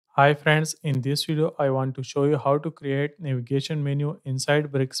Hi friends, in this video I want to show you how to create navigation menu inside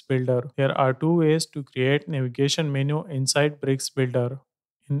Bricks Builder. There are two ways to create navigation menu inside Bricks Builder.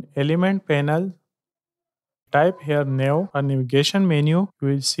 In element panel, type here Nav or navigation menu. You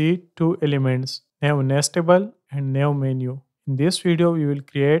will see two elements, Nav Nestable and Nav menu. In this video we will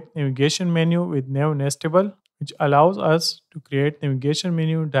create navigation menu with Nav Nestable, which allows us to create navigation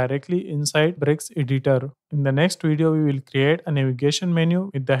menu directly inside Bricks editor. In the next video we will create a navigation menu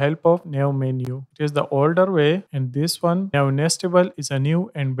with the help of Nav menu. It is the older way and this one Nav Nestable is a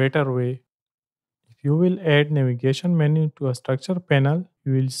new and better way. If you will add navigation menu to a structure panel,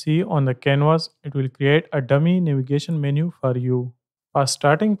 you will see on the canvas it will create a dummy navigation menu for you. For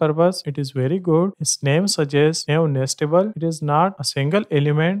starting purpose, it is very good. Its name suggests Nav Nestable. It is not a single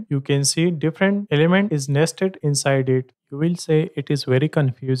element. You can see different element is nested inside it. You will say it is very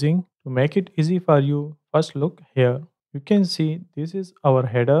confusing. To make it easy for you, first look here. You can see this is our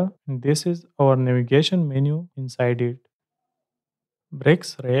header and this is our navigation menu inside it.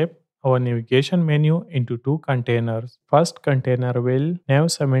 Bricks wrap our navigation menu into two containers. First container will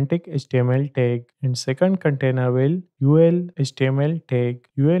nav semantic HTML tag and second container will UL HTML tag.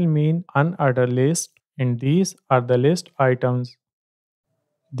 UL mean unordered list and these are the list items.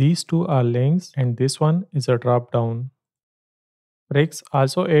 These two are links and this one is a drop down. Bricks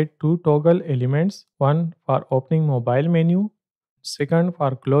also add two toggle elements, one for opening mobile menu, second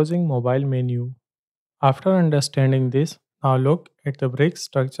for closing mobile menu. After understanding this, now look at the brick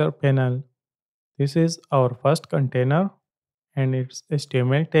structure panel. This is our first container and its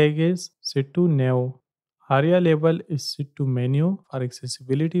HTML tag is set to nav. ARIA label is set to menu for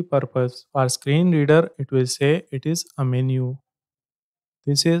accessibility purpose. For screen reader, it will say it is a menu.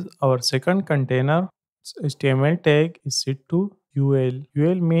 This is our second container. Its HTML tag is set to UL.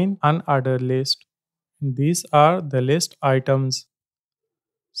 UL mean unordered list. These are the list items.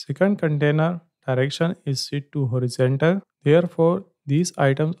 Second container direction is set to horizontal. Therefore, these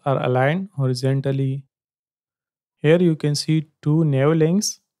items are aligned horizontally. Here you can see two nav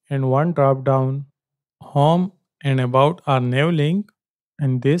links and one drop down. Home and about are nav link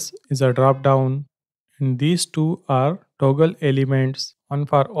and this is a drop down. And these two are toggle elements, one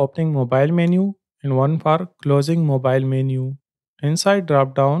for opening mobile menu and one for closing mobile menu. Inside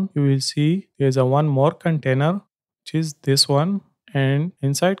drop down you will see there is a one more container which is this one, and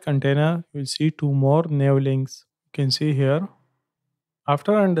inside container you will see two more nav links. You can see here.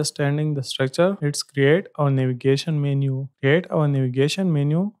 After understanding the structure, let's create our navigation menu. Create our navigation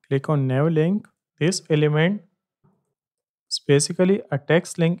menu, click on nav link. This element is basically a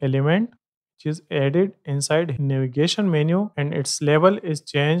text link element which is added inside navigation menu and its label is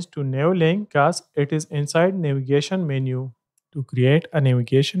changed to nav link because it is inside navigation menu. To create a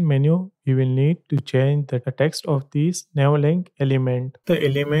navigation menu, we will need to change the text of this nav link element. The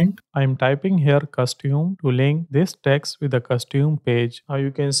element I am typing here costume to link this text with the costume page. Now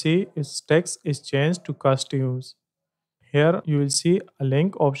you can see its text is changed to costumes. Here you will see a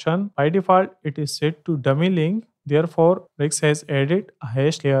link option. By default, it is set to dummy link. Therefore, Wix has added a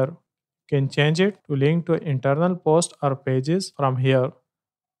hash here. You can change it to link to internal post or pages from here.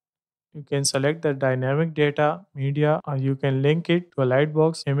 You can select the dynamic data, media, or you can link it to a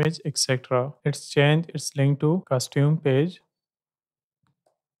lightbox, image, etc. Let's change its link to costume page.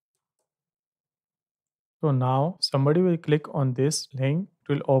 So now somebody will click on this link,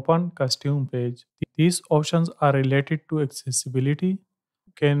 it will open costume page. These options are related to accessibility.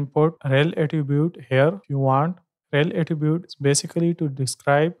 You can put rel attribute here if you want. Rel attribute is basically to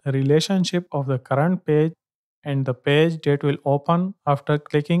describe the relationship of the current page and the page that will open after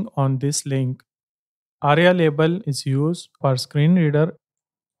clicking on this link. ARIA label is used for screen reader.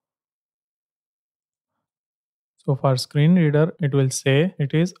 So for screen reader, it will say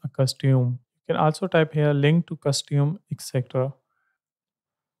it is a costume. You can also type here link to costume, etc.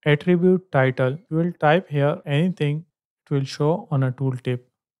 Attribute title. You will type here anything, it will show on a tooltip.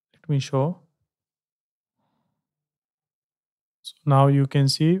 Let me show. So now you can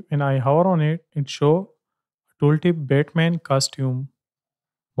see when I hover on it, it show tooltip Batman costume.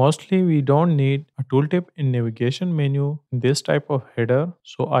 Mostly we don't need a tooltip in navigation menu in this type of header,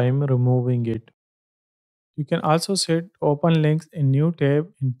 so I am removing it. You can also set open links in new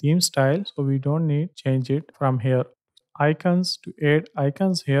tab in theme style, so we don't need change it from here. Icons, to add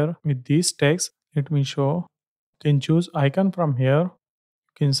icons here with these text, let me show. You can choose icon from here.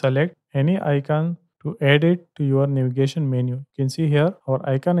 You can select any icon to add it to your navigation menu. You can see here our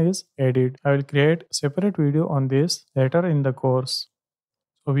icon is added. I will create a separate video on this later in the course.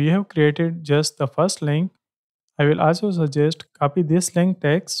 So we have created just the first link. I will also suggest copy this link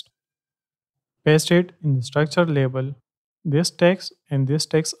text, paste it in the structure label. This text and this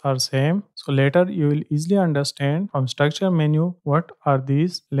text are same. So later you will easily understand from structure menu what are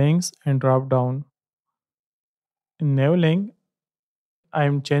these links and drop down. In nav link, I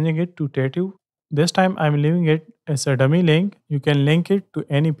am changing it to tative. This time I am leaving it as a dummy link. You can link it to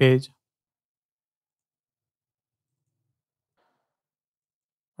any page.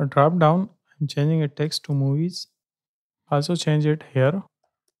 For drop down, I'm changing a text to movies. Also change it here.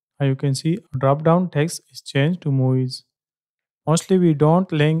 Now you can see a drop down text is changed to movies. Mostly we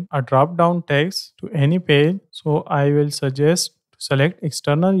don't link a drop down text to any page, so I will suggest to select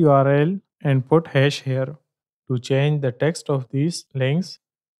external URL and put hash here. To change the text of these links,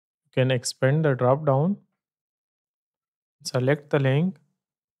 you can expand the drop down, select the link,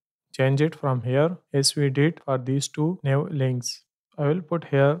 change it from here as we did for these two new links. I will put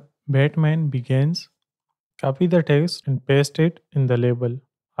here Batman Begins, copy the text and paste it in the label.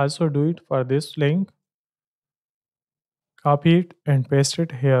 Also do it for this link, copy it and paste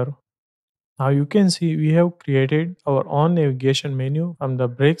it here. Now you can see we have created our own navigation menu from the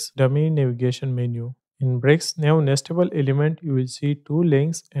Bricks dummy navigation menu. In Bricks Nav Nestable element, you will see two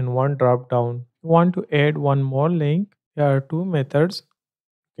links and one drop down. If you want to add one more link, there are two methods.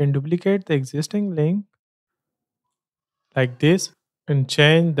 You can duplicate the existing link like this and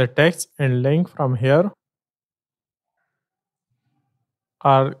change the text and link from here,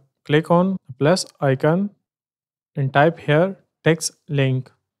 or click on the plus icon and type here text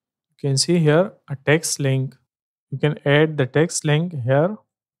link. You can see here a text link. You can add the text link here,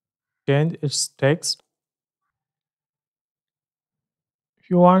 change its text. If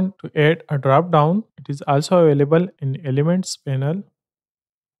you want to add a drop down, it is also available in Elements panel. You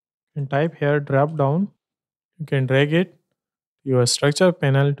can type here drop down. You can drag it to your structure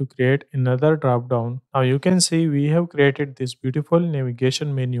panel to create another drop down. Now you can see we have created this beautiful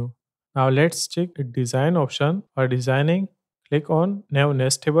navigation menu. Now let's check the design option. For designing, click on Nav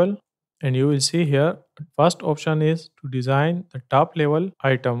Nestable and you will see here first option is to design the top level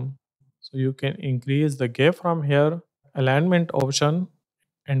item. So you can increase the gap from here, alignment option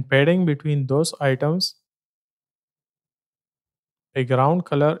and padding between those items. Background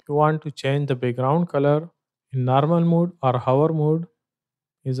color, you want to change the background color in normal mode or hover mode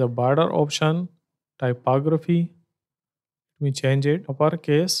is a border option. Typography, we change it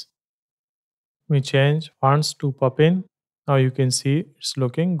uppercase. We change fonts to Puffin. Now you can see it's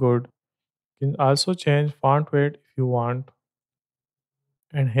looking good. You can also change font weight if you want.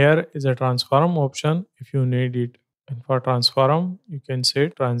 And here is a transform option if you need it. And for transform, you can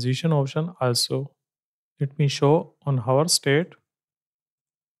set transition option also. Let me show on hover state.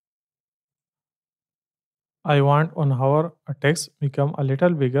 I want on hover a text become a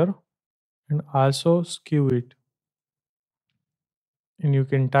little bigger and also skew it. And you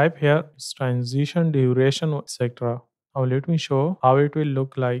can type here its transition duration etc. Now let me show how it will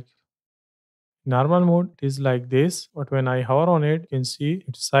look like. Normal mode is like this, but when I hover on it, you can see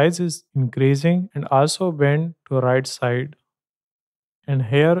its size is increasing and also bend to right side. And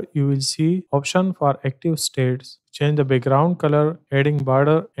here you will see option for active states. Change the background color, adding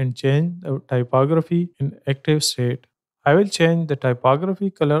border and change the typography in active state. I will change the typography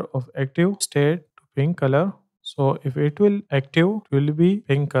color of active state to pink color. So if it will active, it will be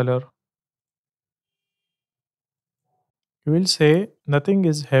pink color. You will say nothing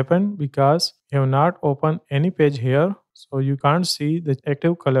is happened because you have not opened any page here, so you can't see the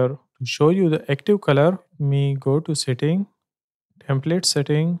active color. To show you the active color, me go to setting, template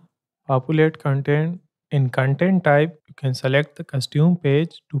setting, populate content. In content type, you can select the costume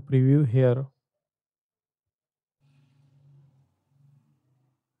page to preview here.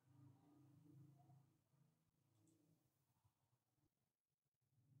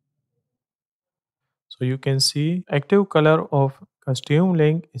 So you can see active color of costume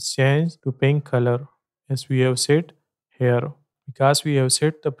link is changed to pink color as we have set here. Because we have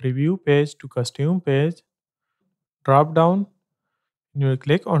set the preview page to costume page, drop down. When you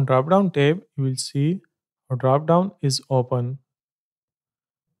click on drop down tab, you will see a drop down is open.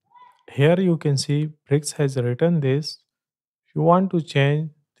 Here you can see Bricks has written this. If you want to change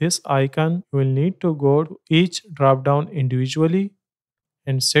this icon, you will need to go to each drop down individually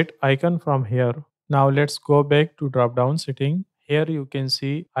and set icon from here. Now let's go back to drop down setting. Here you can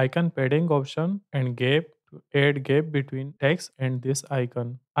see icon padding option and gap to add gap between text and this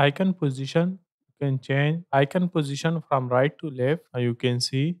icon. Icon position, you can change icon position from right to left. Now you can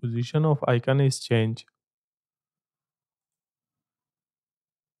see position of icon is changed.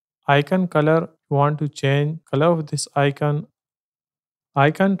 Icon color, you want to change color of this icon.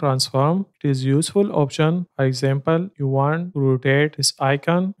 Icon transform, it is useful option. For example, you want to rotate this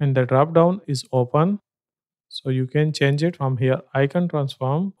icon and the drop down is open. So you can change it from here. Icon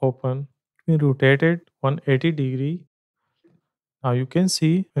transform open. We rotate it 180-degree. Now you can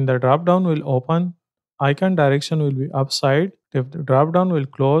see when the drop down will open, icon direction will be upside. If the drop down will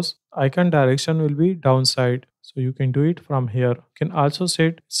close, icon direction will be downside. So you can do it from here. You can also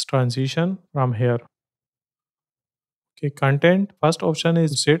set its transition from here. Okay, content. First option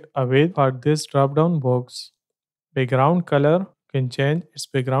is to set away for this drop down box. Background color, you can change its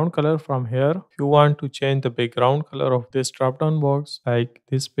background color from here. If you want to change the background color of this drop down box like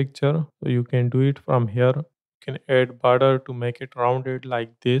this picture, so you can do it from here. You can add border to make it rounded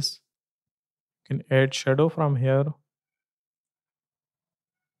like this. You can add shadow from here.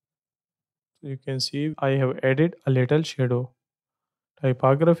 So you can see I have added a little shadow.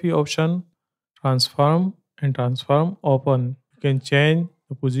 Typography option, transform and transform open. You can change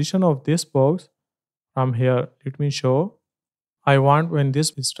the position of this box from here. Let me show. I want when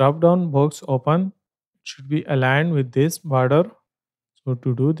this drop down box open, it should be aligned with this border. So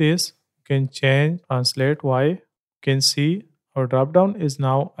to do this, you can change translate Y. You can see our drop down is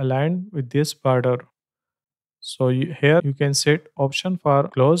now aligned with this border. So here you can set option for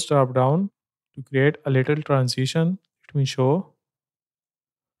close drop down to create a little transition. Let me show.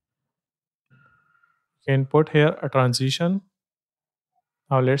 You can put here a transition.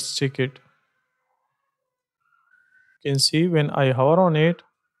 Now let's check it. You can see when I hover on it,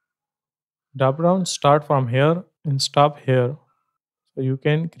 drop down start from here and stop here. So you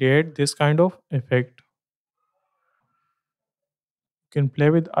can create this kind of effect. You can play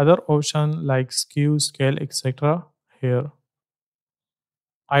with other options like skew, scale, etc. here.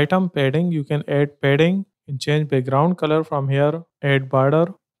 Item padding, you can add padding and change background color from here, add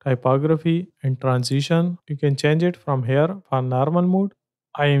border, typography and transition. You can change it from here for normal mode.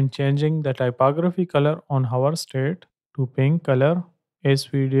 I am changing the typography color on hover state to pink color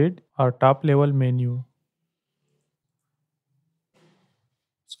as we did our top level menu.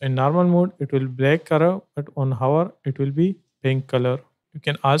 So in normal mode it will black color, but on hover it will be pink color. You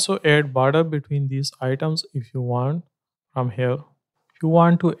can also add border between these items if you want from here. If you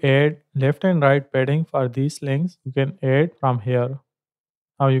want to add left and right padding for these links, you can add from here.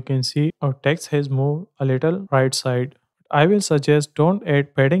 Now you can see our text has moved a little right side. I will suggest don't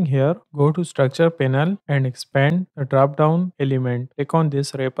add padding here. Go to structure panel and expand the drop down element. Click on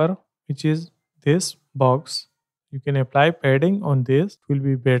this wrapper, which is this box. You can apply padding on this, it will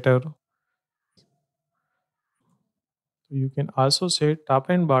be better. So you can also set top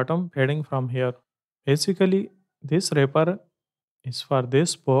and bottom padding from here. Basically, this wrapper is for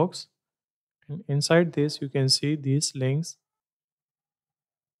this box, and inside this you can see these links.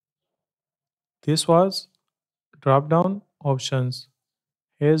 This was drop down options.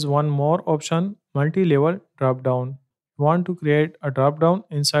 Here's one more option, multi-level drop down. You want to create a drop down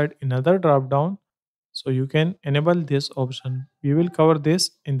inside another drop down, so you can enable this option. We will cover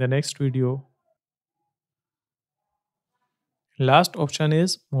this in the next video. Last option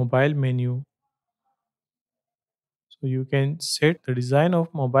is mobile menu. So you can set the design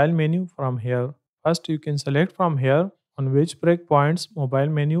of mobile menu from here. First you can select from here on which breakpoints mobile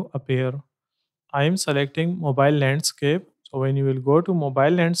menu appear. I am selecting mobile landscape. So when you will go to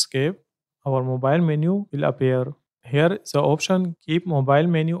mobile landscape, our mobile menu will appear. Here is the option keep mobile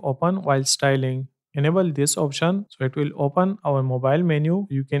menu open while styling. Enable this option so it will open our mobile menu.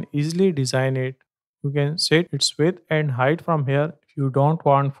 You can easily design it. You can set its width and height from here if you don't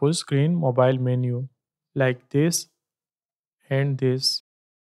want full screen mobile menu like this and this.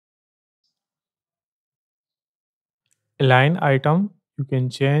 Align item, you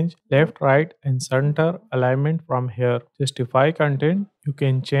can change left, right, and center alignment from here. Justify content, you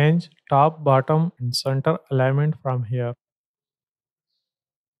can change top, bottom, and center alignment from here.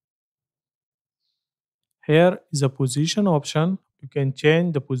 Here is a position option. You can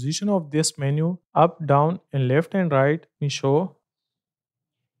change the position of this menu up, down, and left and right. Let me show.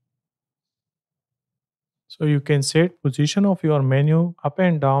 So you can set position of your menu up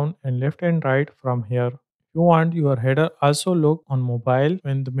and down and left and right from here. If you want your header also look on mobile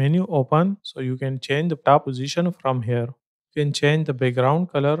when the menu open, so you can change the top position from here. You can change the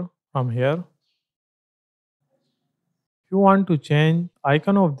background color from here. If you want to change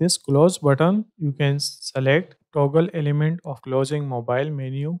icon of this close button, you can select toggle element of closing mobile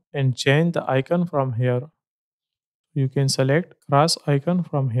menu and change the icon from here. You can select cross icon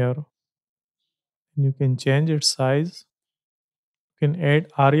from here. You can change its size. You can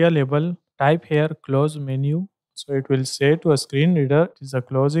add ARIA label, type here close menu. So it will say to a screen reader it is a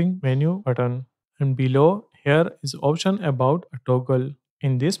closing menu button. And below here is option about a toggle.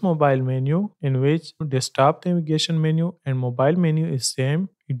 In this mobile menu, in which desktop navigation menu and mobile menu is same,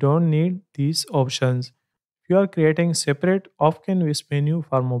 you don't need these options. If you are creating separate off-canvas menu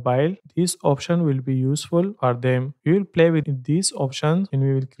for mobile, this option will be useful for them. We will play with these options and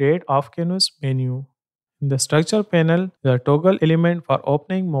we will create off-canvas menu. In the structure panel, the toggle element for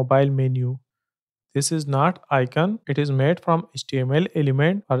opening mobile menu. This is not icon, it is made from HTML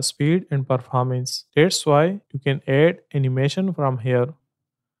element for speed and performance. That's why you can add animation from here.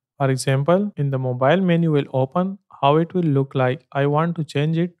 For example, in the mobile menu will open how it will look like. I want to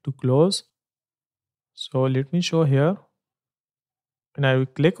change it to close. So let me show here. When I will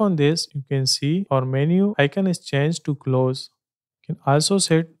click on this, you can see our menu icon is changed to close. You can also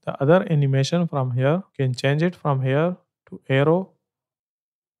set the other animation from here. You can change it from here to arrow.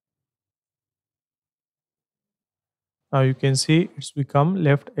 Now you can see it's become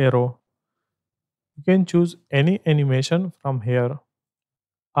left arrow. You can choose any animation from here.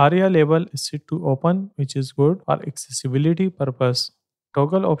 ARIA label is set to open, which is good for accessibility purpose.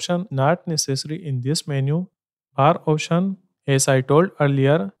 Toggle option not necessary in this menu. Bar option, as I told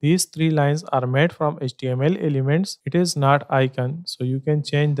earlier, these three lines are made from HTML elements. It is not icon, so you can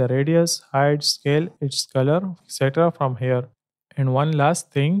change the radius, height, scale, its color, etc. from here. And one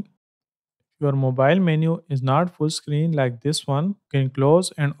last thing, your mobile menu is not full screen like this one. You can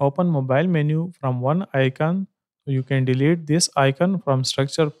close and open mobile menu from one icon. So you can delete this icon from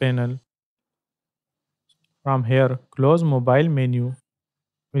structure panel. From here, close mobile menu,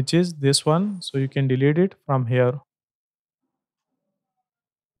 which is this one. So you can delete it from here.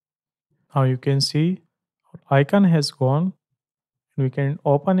 Now you can see our icon has gone. We can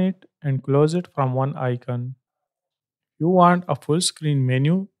open it and close it from one icon. You want a full screen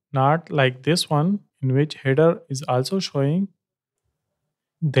menu, not like this one in which header is also showing.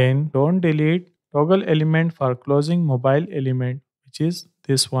 Then don't delete toggle element for closing mobile element, which is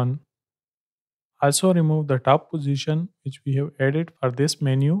this one. Also remove the top position which we have added for this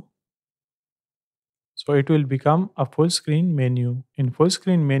menu. So it will become a full screen menu. In full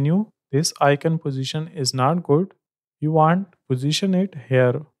screen menu, this icon position is not good. You want to position it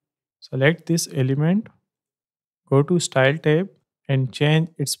here. Select this element, go to style tab and change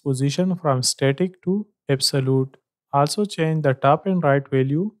its position from static to absolute. Also change the top and right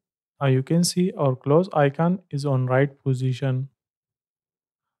value. Now you can see our close icon is on right position.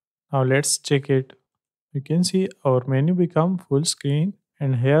 Now let's check it. You can see our menu become full screen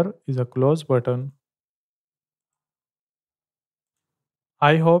and here is a close button.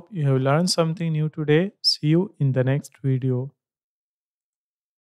 I hope you have learned something new today. See you in the next video.